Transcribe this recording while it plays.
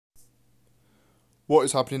What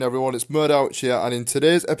is happening, everyone? It's Murdouch here, and in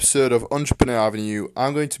today's episode of Entrepreneur Avenue,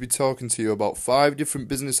 I'm going to be talking to you about 5 different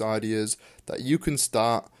business ideas that you can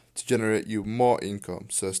start to generate you more income,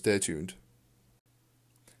 so stay tuned.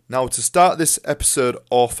 Now, to start this episode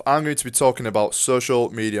off, I'm going to be talking about social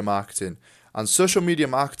media marketing. And social media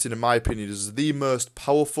marketing, in my opinion, is the most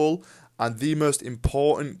powerful and the most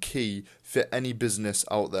important key for any business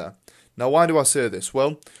out there. Now, why do I say this?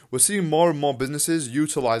 Well, we're seeing more and more businesses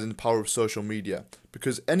utilizing the power of social media,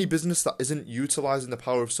 because any business that isn't utilizing the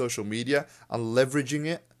power of social media and leveraging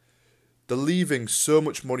it, they're leaving so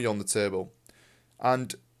much money on the table.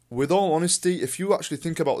 And with all honesty, if you actually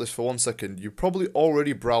think about this for 1 second, you probably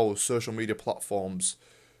already browse social media platforms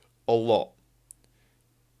a lot.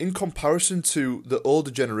 In comparison to the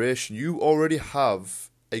older generation, you already have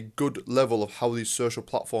a good level of how these social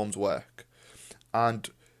platforms work. And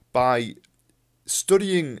by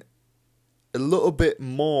studying a little bit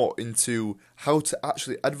more into how to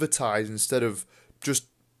actually advertise instead of just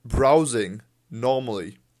browsing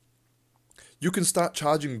normally, you can start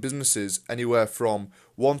charging businesses anywhere from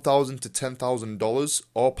 $1,000 to $10,000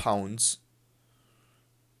 or pounds,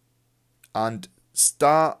 and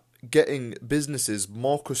start getting businesses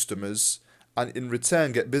more customers, and in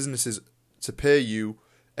return get businesses to pay you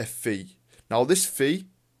a fee. Now, this fee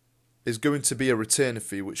is going to be a retainer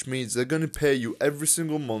fee, which means they're going to pay you every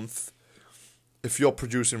single month if you're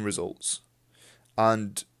producing results.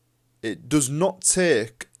 And it does not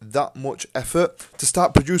take that much effort to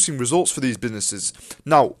start producing results for these businesses.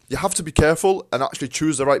 Now, you have to be careful and actually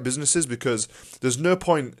choose the right businesses, because there's no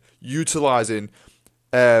point utilizing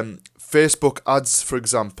Facebook ads, for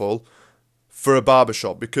example, for a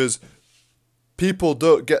barbershop, because people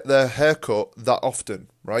don't get their haircut that often,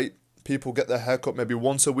 right? People get their haircut maybe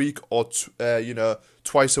once a week or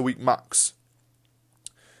twice a week max.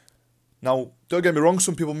 Now, don't get me wrong,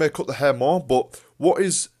 some people may cut the hair more, but what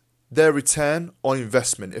is their return on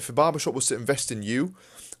investment? If a barbershop was to invest in you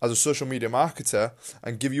as a social media marketer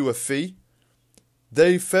and give you a fee,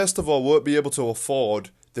 they first of all won't be able to afford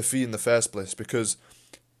the fee in the first place, because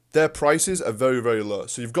their prices are very, very low.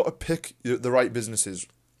 So you've got to pick the right businesses.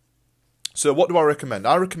 So what do I recommend?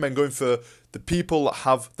 I recommend going for the people that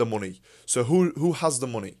have the money. So who has the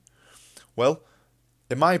money? Well,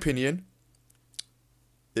 in my opinion,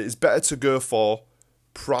 it is better to go for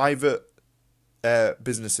private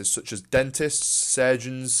businesses such as dentists,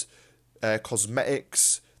 surgeons,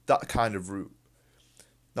 cosmetics, that kind of route.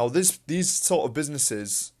 Now, these sort of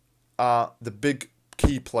businesses are the big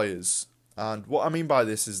key players. And what I mean by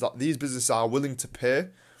this is that these businesses are willing to pay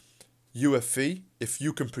you a fee if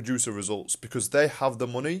you can produce the results, because they have the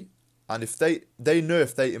money, and if they know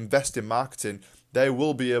if they invest in marketing, they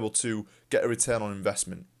will be able to get a return on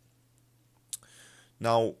investment.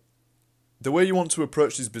 Now, the way you want to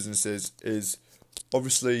approach these businesses is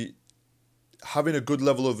obviously having a good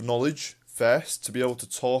level of knowledge first to be able to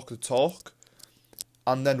talk the talk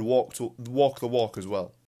and then walk the walk as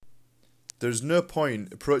well. There's no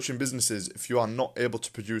point approaching businesses if you are not able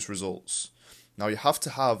to produce results. Now, you have to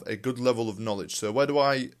have a good level of knowledge. So where do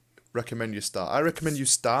I recommend you start? I recommend you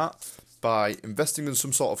start by investing in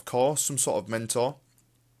some sort of course, some sort of mentor,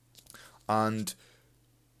 and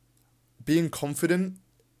being confident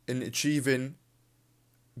in achieving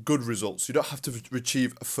good results. You don't have to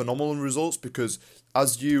achieve phenomenal results, because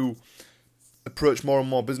as you approach more and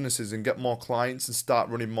more businesses and get more clients and start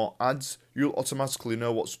running more ads, you'll automatically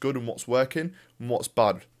know what's good and what's working and what's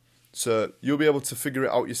bad. So you'll be able to figure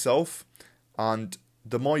it out yourself, and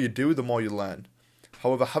the more you do, the more you learn.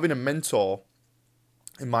 However, having a mentor,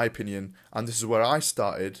 in my opinion, and this is where I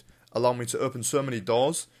started, allowed me to open so many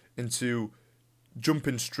doors into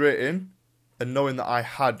jumping straight in and knowing that I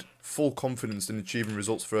had full confidence in achieving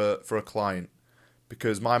results for a client,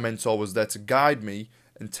 because my mentor was there to guide me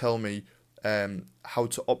and tell me how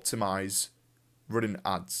to optimize running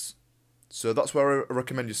ads. So that's where I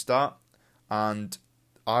recommend you start, and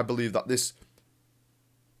I believe that this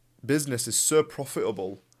business is so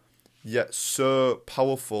profitable yet so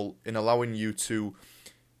powerful in allowing you to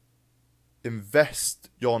invest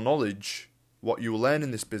your knowledge, what you learn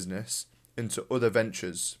in this business, into other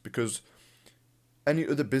ventures, because any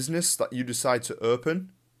other business that you decide to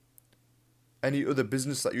open, any other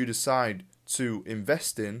business that you decide to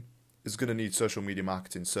invest in, is going to need social media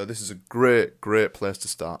marketing. So this is a great place to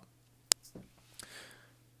start.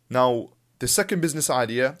 Now, the second business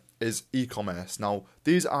idea is e-commerce. Now,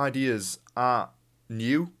 these ideas are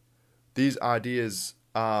new. These ideas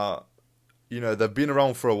are, they've been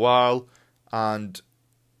around for a while, and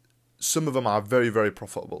some of them are very, very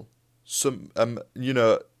profitable. Some,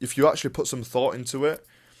 if you actually put some thought into it,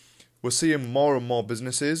 we're seeing more and more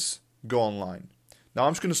businesses go online. Now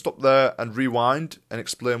I'm just going to stop there and rewind and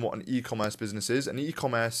explain what an e-commerce business is. An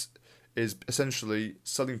e-commerce is essentially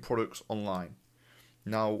selling products online.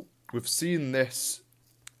 Now, we've seen this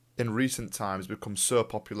in recent times become so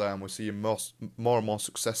popular, and we're seeing more and more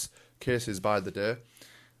success cases by the day.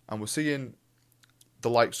 And we're seeing the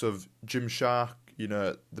likes of Gymshark,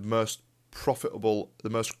 the most profitable, the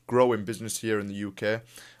most growing business here in the UK.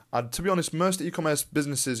 And to be honest, most e-commerce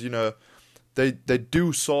businesses, they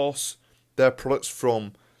do source their products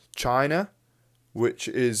from China, which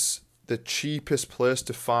is the cheapest place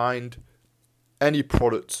to find any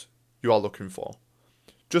product you are looking for.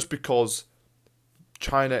 Just because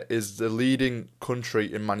China is the leading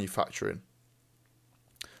country in manufacturing.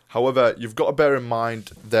 However, you've got to bear in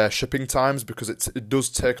mind their shipping times, because it does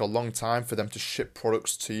take a long time for them to ship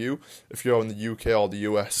products to you if you're in the UK or the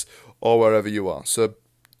US or wherever you are. So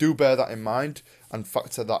do bear that in mind and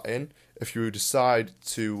factor that in if you decide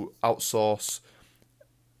to outsource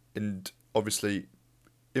and obviously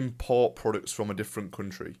import products from a different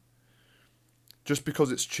country. Just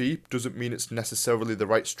because it's cheap doesn't mean it's necessarily the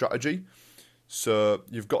right strategy. So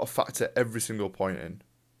you've got to factor every single point in.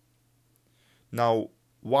 Now,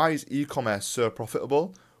 why is e-commerce so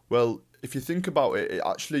profitable? Well, if you think about it,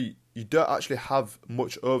 you don't actually have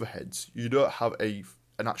much overheads. You don't have an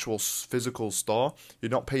actual physical store.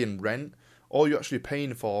 You're not paying rent. All you're actually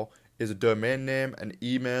paying for is a domain name, an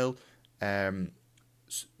email, some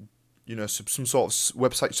sort of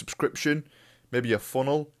website subscription, maybe a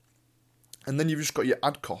funnel, and then you've just got your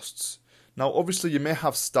ad costs. Now, obviously, you may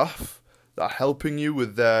have staff that are helping you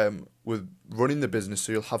with running the business,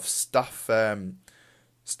 so you'll have staff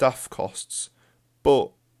costs,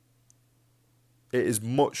 but it is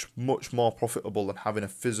much, much more profitable than having a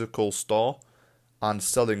physical store and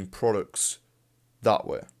selling products that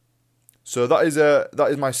way. So that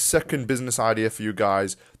is my second business idea for you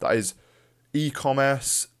guys. That is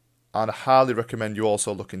e-commerce, and I highly recommend you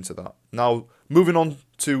also look into that. Now, moving on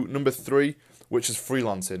to number 3, which is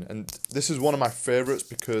freelancing, and this is one of my favourites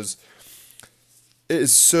because it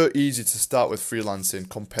is so easy to start with freelancing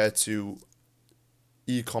compared to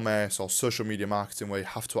e-commerce or social media marketing, where you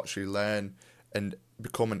have to actually learn and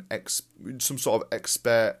become some sort of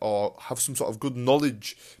expert or have some sort of good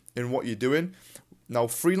knowledge in what you're doing. Now,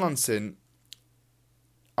 freelancing,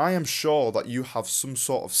 I am sure that you have some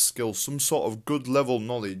sort of skill, some sort of good level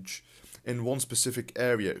knowledge in one specific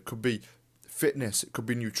area. It could be fitness, it could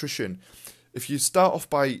be nutrition. If you start off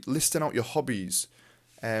by listing out your hobbies,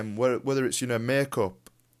 whether it's makeup,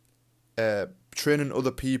 training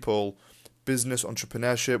other people, business,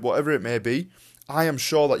 entrepreneurship, whatever it may be, I am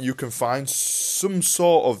sure that you can find some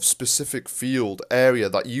sort of specific field, area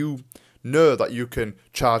that you know that you can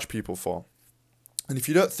charge people for. And if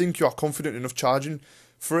you don't think you are confident enough charging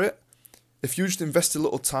for it, if you just invest a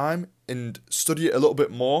little time and study it a little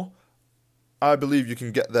bit more, I believe you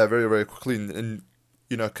can get there very, very quickly and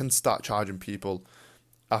can start charging people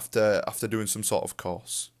after doing some sort of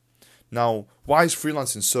course. Now, why is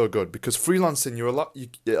freelancing so good? Because freelancing,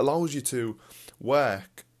 it allows you to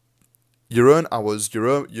work your own hours, your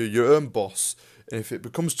own boss, and if it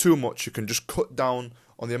becomes too much, you can just cut down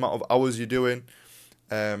on the amount of hours you're doing.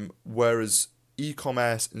 Whereas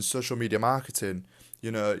e-commerce and social media marketing,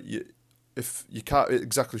 if you can't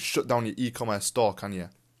exactly shut down your e-commerce store, can you?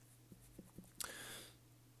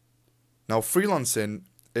 Now, freelancing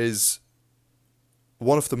is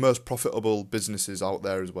one of the most profitable businesses out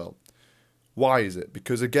there as well. Why is it?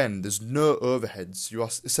 Because again, there's no overheads. You are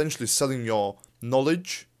essentially selling your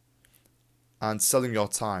knowledge and selling your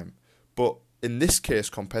time. But in this case,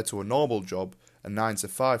 compared to a normal job, a 9 to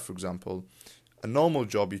 5, for example, a normal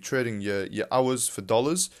job, you're trading your hours for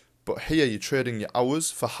dollars, but here you're trading your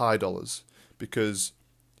hours for high dollars, because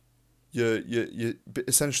you're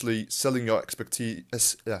essentially selling your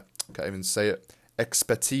expertise. Can't even say it.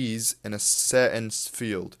 Expertise in a certain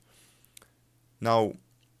field. Now,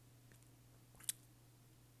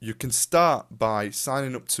 you can start by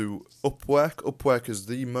signing up to Upwork. Upwork is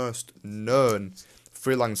the most known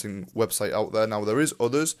freelancing website out there. Now, there is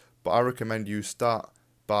others, but I recommend you start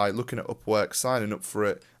by looking at Upwork, signing up for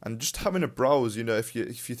it, and just having a browse. If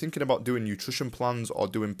you're thinking about doing nutrition plans or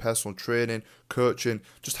doing personal training, coaching,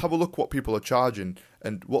 just have a look what people are charging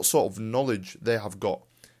and what sort of knowledge they have got,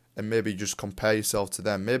 and maybe just compare yourself to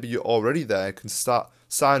them. Maybe you're already there, can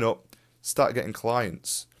sign up, start getting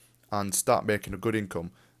clients, and start making a good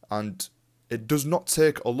income. And it does not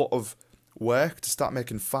take a lot of work to start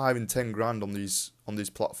making 5 and 10 grand on these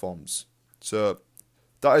platforms. So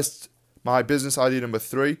that is my business idea number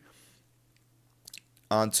 3.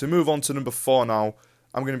 And to move on to number 4 now,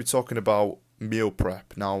 I'm going to be talking about meal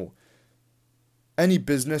prep. Now, any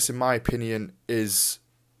business, in my opinion, is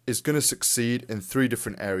going to succeed in three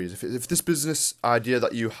different areas. If this business idea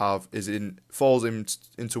that you have falls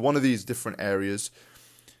into one of these different areas,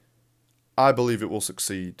 I believe it will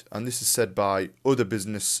succeed. And this is said by other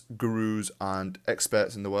business gurus and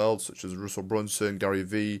experts in the world, such as Russell Brunson, Gary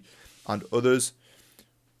Vee, and others,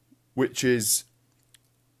 which is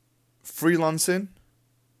freelancing,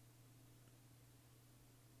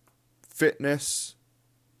 fitness,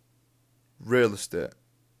 real estate.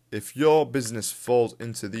 If your business falls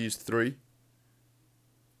into these three,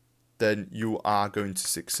 then you are going to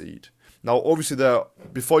succeed. Now, obviously,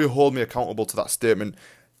 before you hold me accountable to that statement,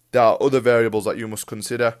 there are other variables that you must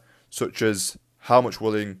consider, such as how much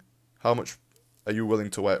are you willing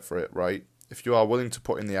to work for it, right? If you are willing to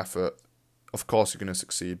put in the effort, of course you're going to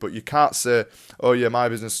succeed. But you can't say, oh yeah, my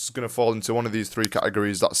business is going to fall into one of these three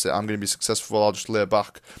categories, that's it, I'm going to be successful, I'll just lay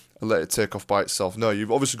back and let it take off by itself. No,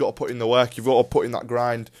 you've obviously got to put in the work, you've got to put in that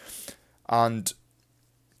grind. And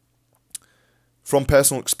from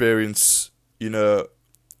personal experience,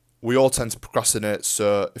 we all tend to procrastinate.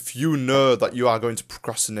 So if you know that you are going to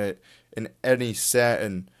procrastinate in any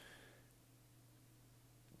certain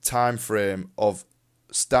time frame of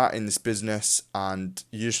starting this business and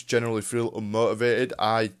you just generally feel unmotivated,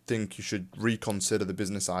 I think you should reconsider the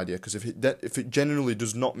business idea. Because if it genuinely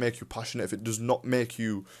does not make you passionate, if it does not make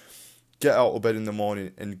you get out of bed in the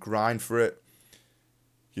morning and grind for it,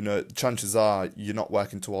 chances are you're not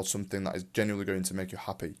working towards something that is genuinely going to make you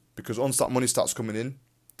happy. Because once that money starts coming in,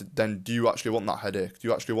 then do you actually want that headache? Do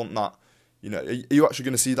you actually want that? Are you actually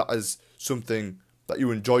going to see that as something that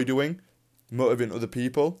you enjoy doing, motivating other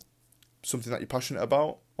people, something that you're passionate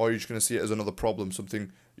about? Or are you just going to see it as another problem,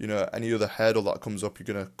 something, any other hurdle that comes up, you're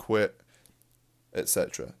going to quit,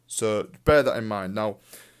 etc. So bear that in mind. Now,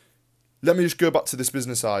 let me just go back to this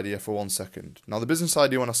business idea for 1 second. Now, the business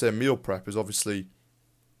idea, when I say meal prep, is obviously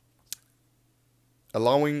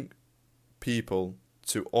allowing people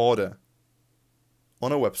to order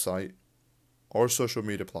on a website or a social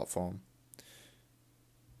media platform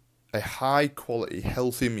a high quality,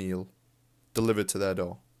 healthy meal delivered to their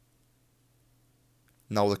door.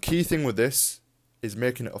 Now, the key thing with this is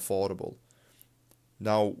making it affordable.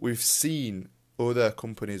 Now, we've seen other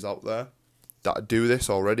companies out there that do this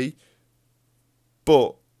already,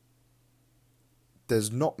 but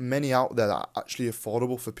there's not many out there that are actually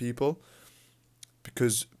affordable for people,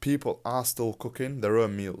 because people are still cooking their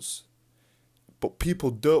own meals. But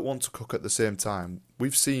people don't want to cook at the same time.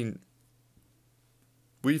 We've seen,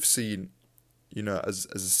 as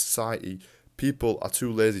a society, people are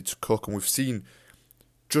too lazy to cook, and we've seen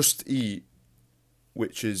Just Eat,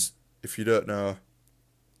 which is, if you don't know,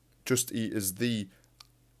 Just Eat is the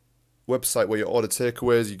website where you order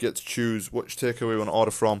takeaways, you get to choose which takeaway you want to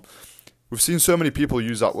order from. We've seen so many people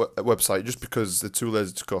use that website just because they're too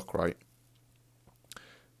lazy to cook, right?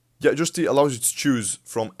 Yeah, Just Eat allows you to choose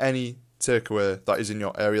from any takeaway that is in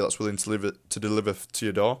your area that's willing to deliver to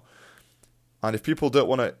your door. And if people don't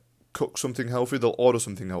want to cook something healthy, they'll order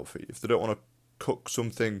something healthy. If they don't want to cook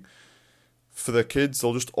something for their kids,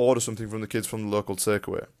 they'll just order something from the kids from the local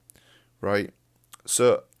takeaway, right?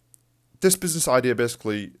 So this business idea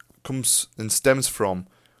basically comes and stems from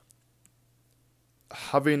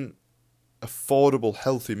having affordable,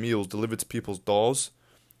 healthy meals delivered to people's doors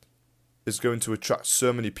is going to attract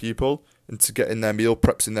so many people into getting their meal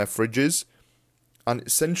preps in their fridges. And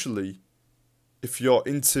essentially, if you're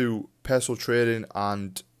into personal training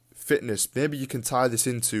and fitness, maybe you can tie this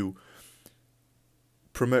into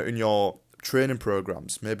promoting your training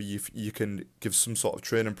programs. Maybe you can give some sort of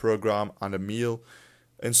training program and a meal,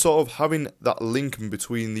 and sort of having that link in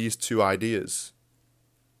between these two ideas.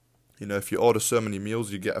 If you order so many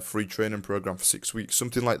meals, you get a free training program for 6 weeks,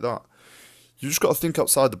 something like that. You just got to think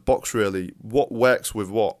outside the box, really. What works with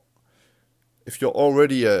what? If you're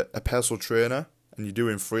already a personal trainer and you're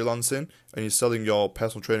doing freelancing and you're selling your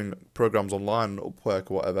personal training programs online on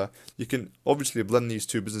Upwork or whatever, you can obviously blend these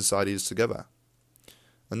two business ideas together.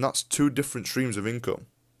 And that's two different streams of income,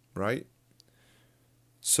 right?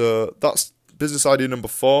 So that's business idea number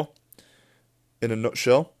 4 in a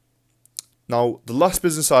nutshell. Now, the last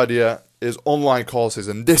business idea is online courses,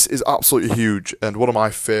 and this is absolutely huge and one of my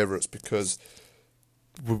favourites, because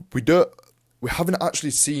we haven't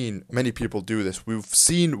actually seen many people do this. We've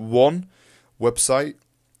seen one website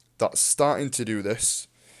that's starting to do this,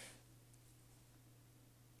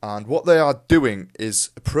 and what they are doing is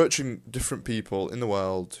approaching different people in the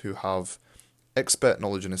world who have expert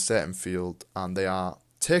knowledge in a certain field, and they are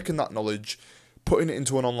taking that knowledge, putting it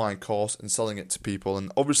into an online course and selling it to people,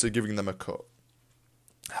 and obviously giving them a cut.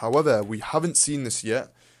 However, we haven't seen this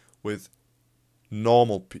yet with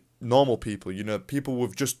normal people, people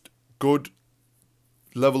with just good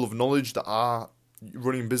level of knowledge that are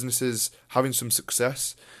running businesses, having some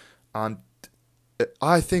success. And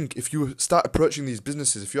I think if you start approaching these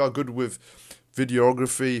businesses, if you are good with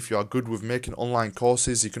videography, if you are good with making online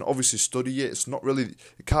courses, you can obviously study it.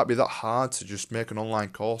 It can't be that hard to just make an online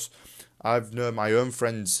course. I've known my own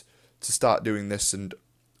friends to start doing this, and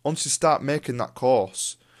once you start making that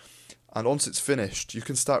course, and once it's finished, you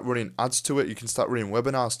can start running ads to it, you can start running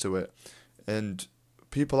webinars to it, and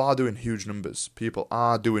people are doing huge numbers. People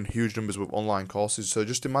are doing huge numbers with online courses. So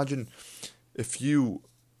just imagine if you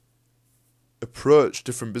approach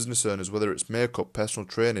different business owners, whether it's makeup, personal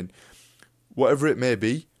training, whatever it may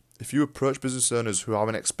be, if you approach business owners who have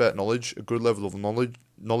an expert knowledge, a good level of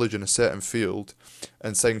knowledge in a certain field,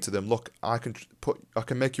 and saying to them, look, I can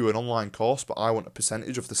make you an online course, but I want a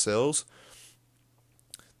percentage of the sales.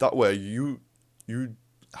 That way you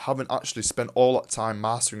haven't actually spent all that time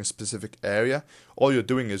mastering a specific area. All you're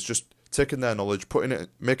doing is just taking their knowledge,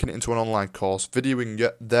 making it into an online course, videoing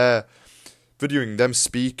them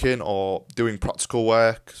speaking or doing practical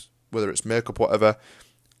work, whether it's makeup, whatever,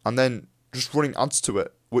 and then just running ads to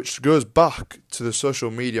it, which goes back to the social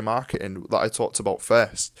media marketing that I talked about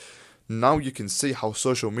first. Now you can see how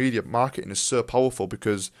social media marketing is so powerful,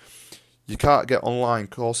 because you can't get online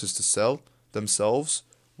courses to sell themselves.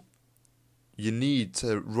 You need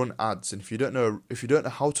to run ads, and if you don't know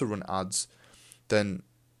how to run ads, then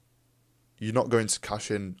you're not going to cash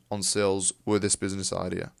in on sales with this business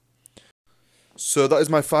idea. So that is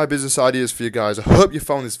my 5 business ideas for you guys. I hope you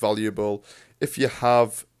found this valuable. If you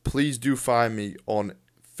have, please do find me on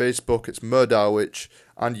Facebook. It's Mo Darwich,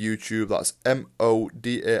 and YouTube. That's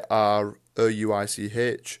MODAROUICH.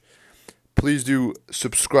 Please do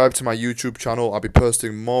subscribe to my YouTube channel. I'll be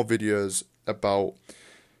posting more videos about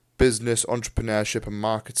business, entrepreneurship and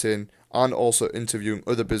marketing, and also interviewing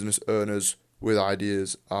other business owners with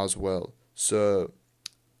ideas as well. So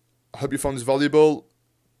I hope you found this valuable.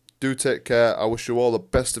 Do take care. I wish you all the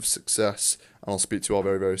best of success, and I'll speak to you all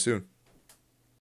very, very soon.